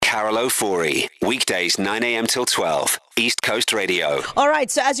Carol O'Forey. Weekdays 9 a.m. till 12. East Coast Radio. All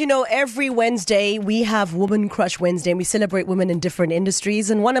right, so as you know, every Wednesday we have Woman Crush Wednesday and we celebrate women in different industries.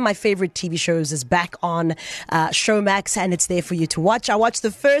 And one of my favorite TV shows is back on Showmax and it's there for you to watch. I watched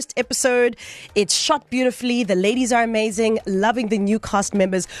the first episode. It's shot beautifully. The ladies are amazing. Loving the new cast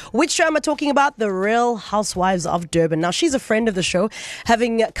members. Which show am I talking about? The Real Housewives of Durban. Now, she's a friend of the show,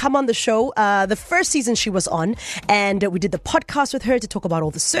 having come on the show the first season she was on. And we did the podcast with her to talk about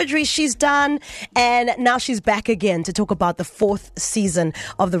all the surgeries she's done. And now she's back again to talk about the fourth season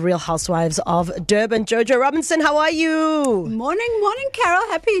of The Real Housewives of Durban. JoJo Robinson, how are you? Morning, Carol.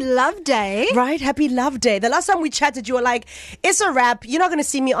 Happy Love Day. Right, happy Love Day. The last time we chatted, you were like, it's a wrap. You're not going to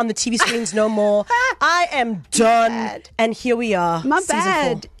see me on the TV screens no more. I am done. Bad. And here we are. My season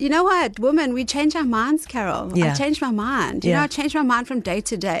bad. 4. You know what? Women, we change our minds, Carol. Yeah. I changed my mind. You know, I changed my mind from day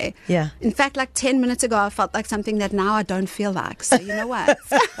to day. Yeah. In fact, like 10 minutes ago, I felt like something that now I don't feel like. So you know what?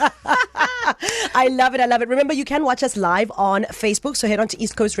 I love it. Remember, you can watch us live on Facebook. So head on to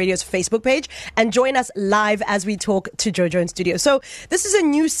East Coast Radio's Facebook page and join us live as we talk to JoJo in studio. So this is a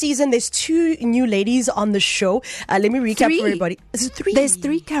new season. There's 2 new ladies on the show. Let me recap 3. for everybody. Is it 3? There's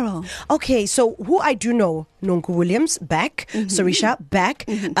 3, Carol. Okay, so who I do know, Nonku Williams, back. Sarisha, back.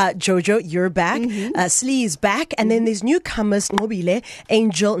 JoJo, you're back. Slee is back. And then there's newcomers, Ngobile,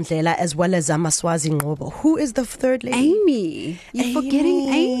 Angel Ndlela, as well as Maswazi Ngobo. Who is the third lady? Amy. You're forgetting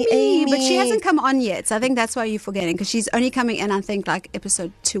Amy. But she hasn't come on yet. So I think that's why you're forgetting, because she's only coming in, I think, like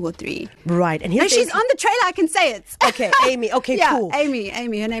episode 2 or 3. Right. And No, she's on the trailer. I can say it. Okay, Amy. Okay, yeah, cool. Amy.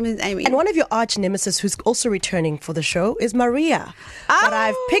 Her name is Amy. And one of your arch nemesis who's also returning for the show is Maria. But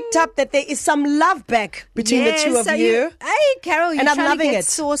I've picked up that there is some love back between the two of you. Hey, Carol, you're And I'm trying loving to get it.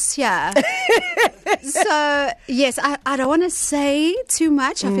 sauce here. So, yes, I don't want to say too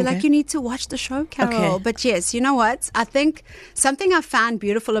much. I feel like you need to watch the show, Carol. Okay. But yes, you know what? I think something I found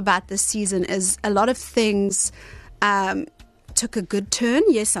beautiful about this season is a lot of things took a good turn.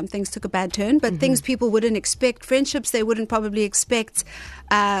 Yes, some things took a bad turn, but things people wouldn't expect, friendships they wouldn't probably expect.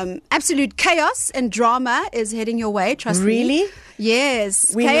 Absolute chaos and drama is heading your way, trust me. Really?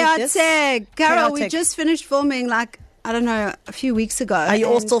 Yes. We need this? Chaotic. Carol, we Chaotic. just finished filming I don't know, a few weeks ago. Are you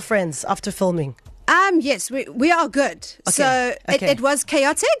all still friends after filming? Yes, we are good. So it was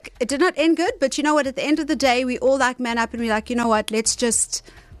chaotic. It did not end good, but you know what? At the end of the day, we all man up and we're like, you know what? Let's just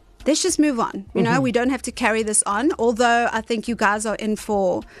move on. You know, we don't have to carry this on. Although I think you guys are in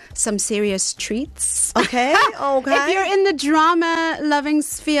for some serious treats. Okay. If you're in the drama loving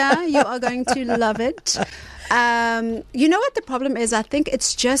sphere, you are going to love it. You know what the problem is? I think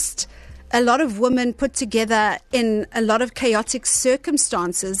it's just a lot of women put together in a lot of chaotic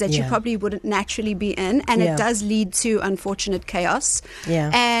circumstances that you probably wouldn't naturally be in, and it does lead to unfortunate chaos. Yeah.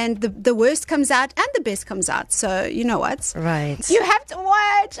 And the worst comes out and the best comes out. So you know what? Right. You have to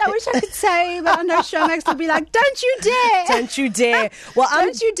watch. I wish I could say, but I know Showmax will be like, don't you dare. Don't you dare. Well,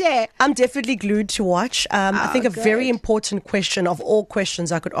 Don't you dare. I'm definitely glued to watch. I think a good. very important question of all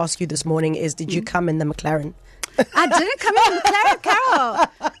questions I could ask you this morning is, did you come in the McLaren? I didn't come in the McLaren,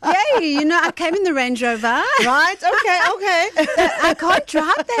 Carol. Yay, you know, I came in the Range Rover. Right? Okay. I can't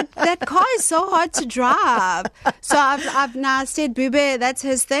drive that. That car is so hard to drive. So I've now said, Bube, that's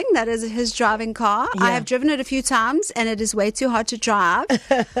his thing. That is his driving car. Yeah. I have driven it a few times and it is way too hard to drive.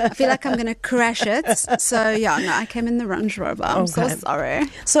 I feel like I'm going to crash it. So yeah, no, I came in the Range Rover. I'm so sorry.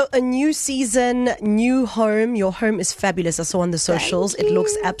 So a new season, new home. Your home is fabulous. I saw on the socials. It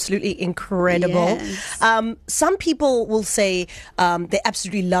looks absolutely incredible. Yes. Some people will say they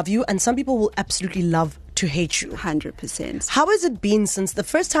absolutely love you, and some people will absolutely love to hate you. 100%. How has it been since the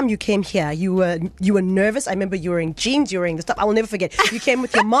first time you came here? You were nervous. I remember you were wearing jeans, you were wearing the stuff. I will never forget. You came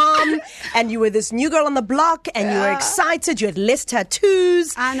with your mom and you were this new girl on the block and you were excited. You had less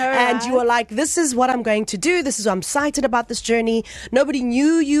tattoos. I know, And right? you were like, this is what I'm going to do. This is I'm excited about this journey. Nobody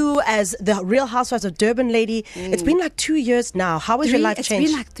knew you as the Real Housewives of Durban lady. It's been like 2 years now. How has your life changed?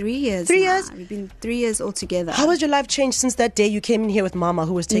 It's been like 3 years. 3 now. years? We've been 3 years altogether. How has your life changed since that day you came in here with Mama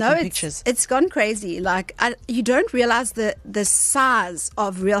who was taking pictures? It's gone crazy. Like you don't realize the size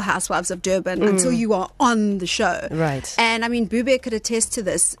of Real Housewives of Durban until you are on the show. Right. And I mean, Bube could attest to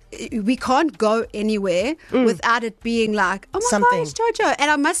this. We can't go anywhere without it being like, oh my Something. gosh, JoJo.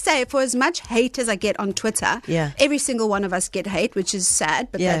 And I must say, for as much hate as I get on Twitter, every single one of us get hate, which is sad,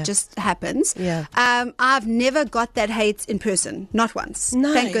 but that just happens. Yeah. I've never got that hate in person. Not once.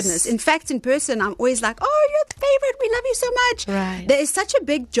 Nice. Thank goodness. In fact, in person, I'm always like, oh, you're the favorite. We love you so much. Right. There is such a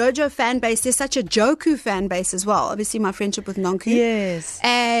big JoJo fan base. There's such a Joku fan base as well. Obviously, my friendship with Nonku. Yes.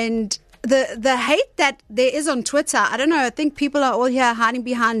 And the hate that there is on Twitter, I don't know. I think people are all here hiding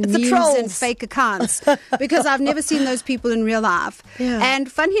behind It's memes the trolls. and fake accounts because I've never seen those people in real life. Yeah.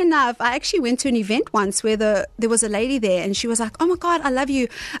 And funny enough, I actually went to an event once where there was a lady there, and she was like, "Oh my God, I love you.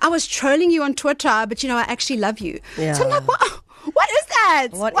 I was trolling you on Twitter, but I actually love you." Yeah. So I'm like, "Wow. What is that?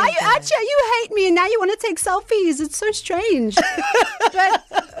 What Why is you that? out here? You hate me, and now you want to take selfies. It's so strange."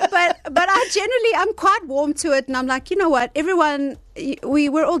 but I'm quite warm to it, and I'm like, you know what? Everyone,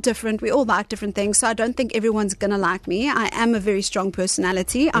 we're all different. We all like different things, so I don't think everyone's gonna like me. I am a very strong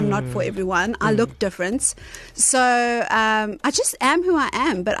personality. I'm not for everyone. I look different, so I just am who I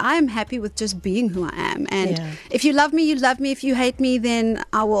am. But I am happy with just being who I am. And if you love me, you love me. If you hate me, then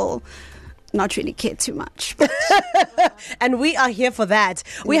I will not really care too much. And we are here for that.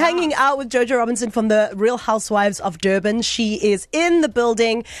 We're hanging out with JoJo Robinson from the Real Housewives of Durban. She is in the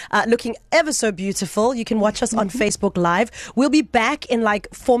building, looking ever so beautiful. You can watch us on Facebook Live. We'll be back in like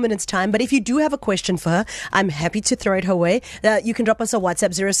 4 minutes time. But if you do have a question for her, I'm happy to throw it her way. You can drop us a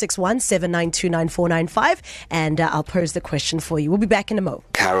WhatsApp 061-792-9495 and I'll pose the question for you. We'll be back in a mo.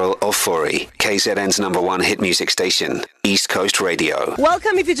 Carol Ofori, KZN's #1 hit music station, East Coast Radio.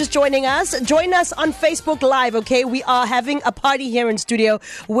 Welcome if you're just joining us. Join us on Facebook Live, okay? We are having a party here in studio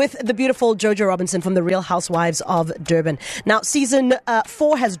with the beautiful JoJo Robinson from the Real Housewives of Durban. Now, season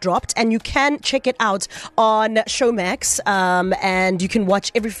 4 has dropped, and you can check it out on Showmax, and you can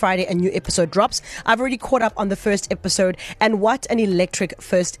watch every Friday a new episode drops. I've already caught up on the first episode, and what an electric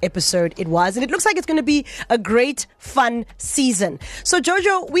first episode it was. And it looks like it's going to be a great, fun season. So,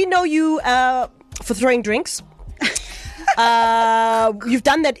 JoJo, we know you for throwing drinks. You've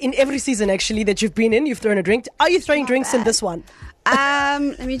done that in every season actually that you've been in. You've thrown a drink. Are you throwing drinks in this one?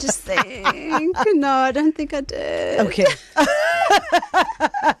 Let me just think. No, I don't think I did. Okay.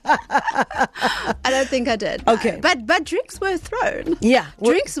 I don't think I did. No. Okay. But drinks were thrown. Yeah.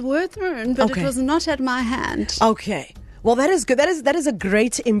 Drinks were thrown, but Okay. it was not at my hand. Okay. Well, that is good. That is a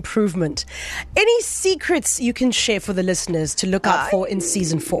great improvement. Any secrets you can share for the listeners to look out for in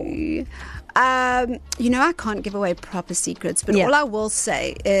season 4? I can't give away proper secrets, but Yeah. all I will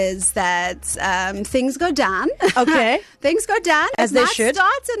say is that things go down. Okay. Things go down. As they should.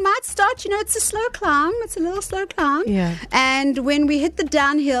 It might start. It's a slow climb. It's a little slow climb. Yeah. And when we hit the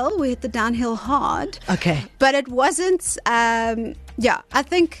downhill, hard. Okay. But it wasn't.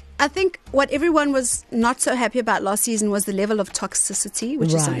 I think what everyone was not so happy about last season was the level of toxicity,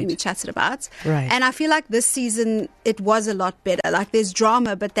 which is something we chatted about. Right. And I feel like this season it was a lot better. Like there's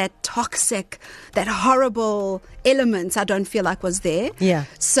drama, but that toxic, that horrible element I don't feel like was there. Yeah.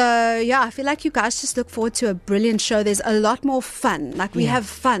 So I feel like you guys just look forward to a brilliant show. There's a lot more fun. Like we have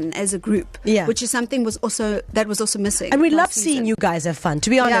fun as a group. Yeah. Which is something was also missing. And we last love season. seeing you guys have fun, to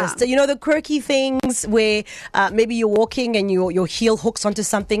be honest. Yeah. The quirky things where maybe you're walking and your heel hooks onto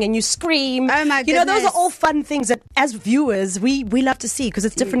something and you scream. Oh my those are goodness. all fun things that as viewers we love to see because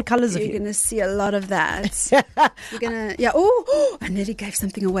it's different colors of You're you. going to see a lot of that. You're going to, oh, I nearly gave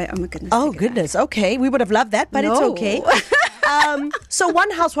something away. Oh my goodness. Oh, take it goodness. Okay. We would have loved that, but it's No. okay. So one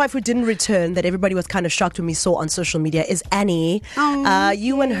housewife who didn't return that everybody was kind of shocked when we saw on social media is Annie.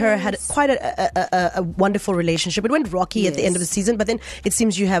 You and her had quite a wonderful relationship. It went rocky at the end of the season, but then it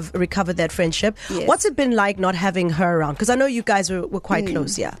seems you have recovered that friendship. Yes. What's it been like not having her around? Because I know you guys were quite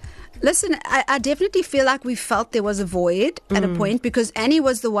close, yeah. Listen, I definitely feel like we felt there was a void at a point because Annie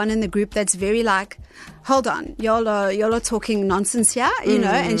was the one in the group that's very like, hold on, y'all are talking nonsense here,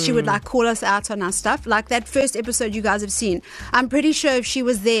 and she would like call us out on our stuff. Like that first episode you guys have seen, I'm pretty sure if she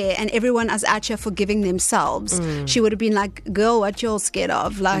was there and everyone was out here forgiving themselves, she would have been like, girl, what y'all scared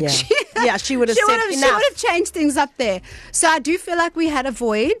of? Like, she would have she said would enough. have changed things up there. So I do feel like we had a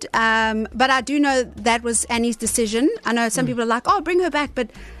void, but I do know that was Annie's decision. I know some people are like, oh, bring her back, but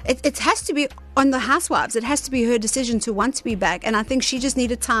it has to be on the housewives. It has to be her decision to want to be back, and I think she just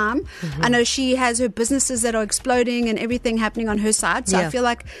needed time. I know she has her businesses that are exploding and everything happening on her side, so I feel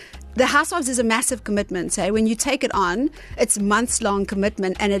like the housewives is a massive commitment. When you take it on, it's months-long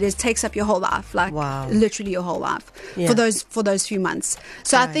commitment, and it takes up your whole life, like literally your whole life for those few months.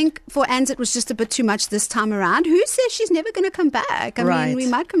 So I think for Anz it was just a bit too much this time around. Who says she's never going to come back? I mean, we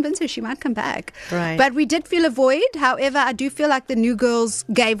might convince her she might come back. Right. But we did feel a void. However, I do feel like the new girls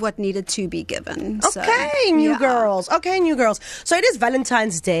gave what needed to be given. Okay, new girls. So it is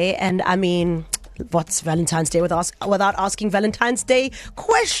Valentine's Day, and I mean, what's Valentine's Day without asking Valentine's Day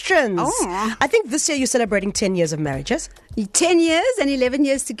questions? Oh. I think this year you're celebrating 10 years of marriages. 10 years and 11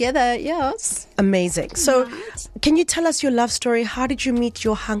 years together, yes. Amazing. So can you tell us your love story? How did you meet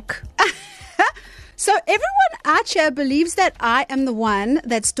your hunk? So everyone out here believes that I am the one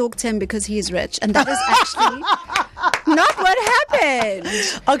that stalked him because he is rich. And that is actually... not what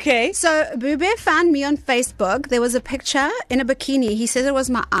happened. Okay. So Bube found me on Facebook. There was a picture in a bikini. He said it was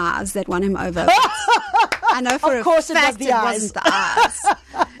my eyes that won him over. I know for Of course a it was fact the it eyes. wasn't the eyes.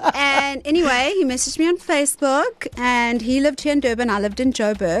 And anyway, he messaged me on Facebook, and he lived here in Durban. I lived in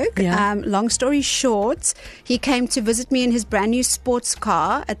Joburg. Yeah. Long story short, he came to visit me in his brand new sports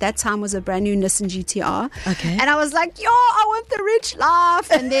car. At that time, was a brand new Nissan GTR. Okay. And I was like, "Yo, I want the rich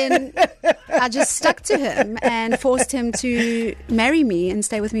life." And then I just stuck to him and forced him to marry me and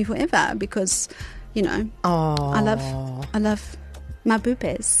stay with me forever because, you know, I love my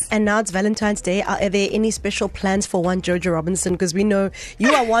boopers. And now it's Valentine's Day. Are there any special plans for one JoJo Robinson? Because we know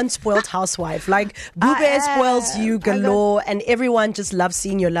you are one spoiled housewife. Like, Bube spoils you galore, and everyone just loves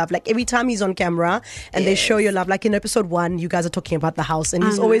seeing your love. Like, every time he's on camera and they show your love, like in episode 1, you guys are talking about the house, and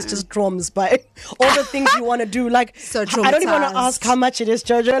he's always just drums by all the things you want to do. Like, So I don't even want to traumatized. ask how much it is,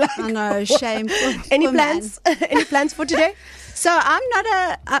 JoJo. Like, I know, shame. Any Poor man. plans? Any plans for today? So I'm not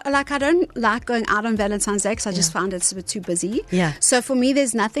I don't like going out on Valentine's Day because I just found it's a bit too busy. Yeah. So for me,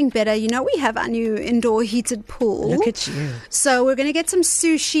 there's nothing better. You know, we have our new indoor heated pool. Look at you. So we're going to get some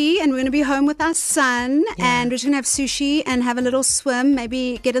sushi, and we're going to be home with our son, and we're just going to have sushi and have a little swim,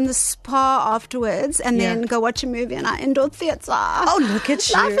 maybe get in the spa afterwards, and then go watch a movie in our indoor theatre. Oh, look at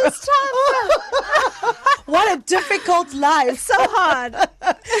you. Life is tough. What a difficult life. So hard.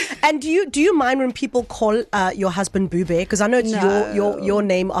 And do you mind when people call your husband Bube? Because I know it's your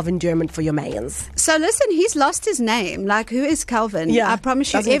name of endearment for your mans. So listen, he's lost his name. Like, who is Calvin? Yeah, I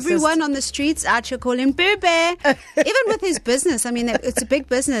promise you, doesn't everyone exist. on the streets out here call him Bube. Even with his business, I mean, it's a big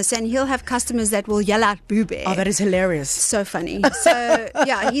business, and he'll have customers that will yell out Bube. Oh, that is hilarious. So funny. So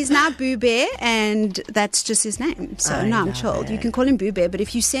yeah, he's now Bube, and that's just his name. So I'm chilled. You can call him Bube, but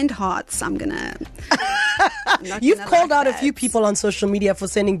if you send hearts, I'm gonna. You've called like out a that. few people on social media for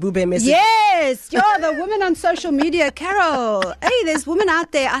sending Bube messages. Yes, you're the woman on social media, Carol. Hey, there's women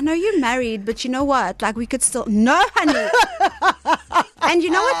out there. I know you're married, but you know what? Like, we could still no, honey. And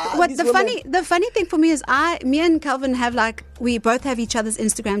you know what? These The funny thing for me is, me and Calvin have, like, we both have each other's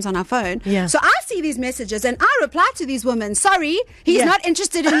Instagrams on our phone. Yeah. So I see these messages and I reply to these women. Sorry, he's not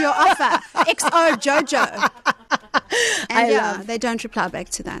interested in your offer. XO JoJo. And they don't reply back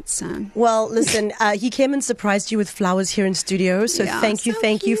to that. So. Well, listen, he came and surprised you with flowers here in studio. So Yeah, thank you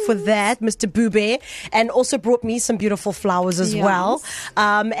for that, Mr. Bube. And also brought me some beautiful flowers as Yes. well.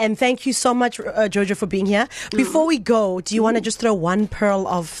 And thank you so much, JoJo, for being here. Before we go, do you want to just throw one pearl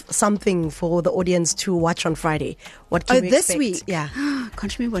of something for the audience to watch on Friday? What can we this expect? week? Yeah.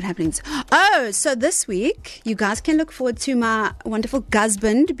 Can't remember what happens. Oh, so this week, you guys can look forward to my wonderful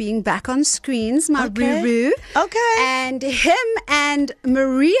husband being back on screens, my Okay. Ruru. Okay. And him and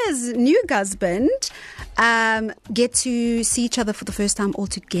Maria's new husband get to see each other for the first time all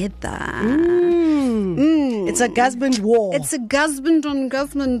together. It's a husband war. It's a husband on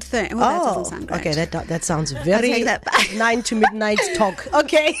husband thing. Well, that doesn't sound great. Okay, that sounds very take that back. 9 to midnight talk.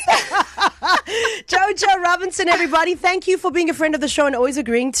 Okay. JoJo Robinson, everybody, thank you for being a friend of the show and always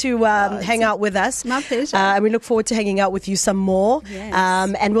agreeing to hang out with us. My pleasure. And we look forward to hanging out with you some more. Yes.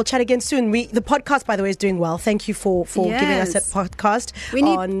 And we'll chat again soon. The podcast, by the way, is doing well. Thank you for giving us that Yes. podcast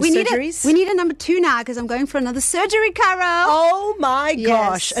on we surgeries. need a number 2 now because I'm going for another surgery, Carol. Oh my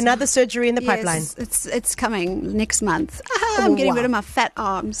gosh. Yes. Another surgery in the pipeline. Yes, it's coming next month. I'm getting wow. rid of my fat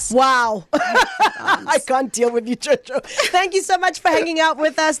arms. Wow. I can't deal with you, Jojo. Thank you so much for hanging out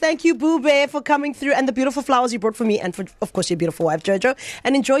with us. Thank you, Bube, for coming through and the beautiful flowers you brought for me and for, of course, your beautiful wife, Jojo.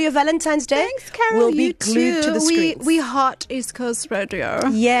 And enjoy your Valentine's Day. Thanks, Carol. We'll be You glued too. to the screens. We heart East Coast Radio.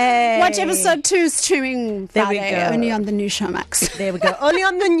 Yay. Watch episode 2 streaming There we Friday, go. only on the new Showmax. There we go. Only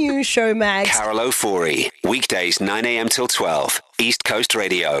on the new show, Max. Carol O'Forey, weekdays 9 a.m. till 12, East Coast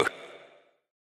Radio.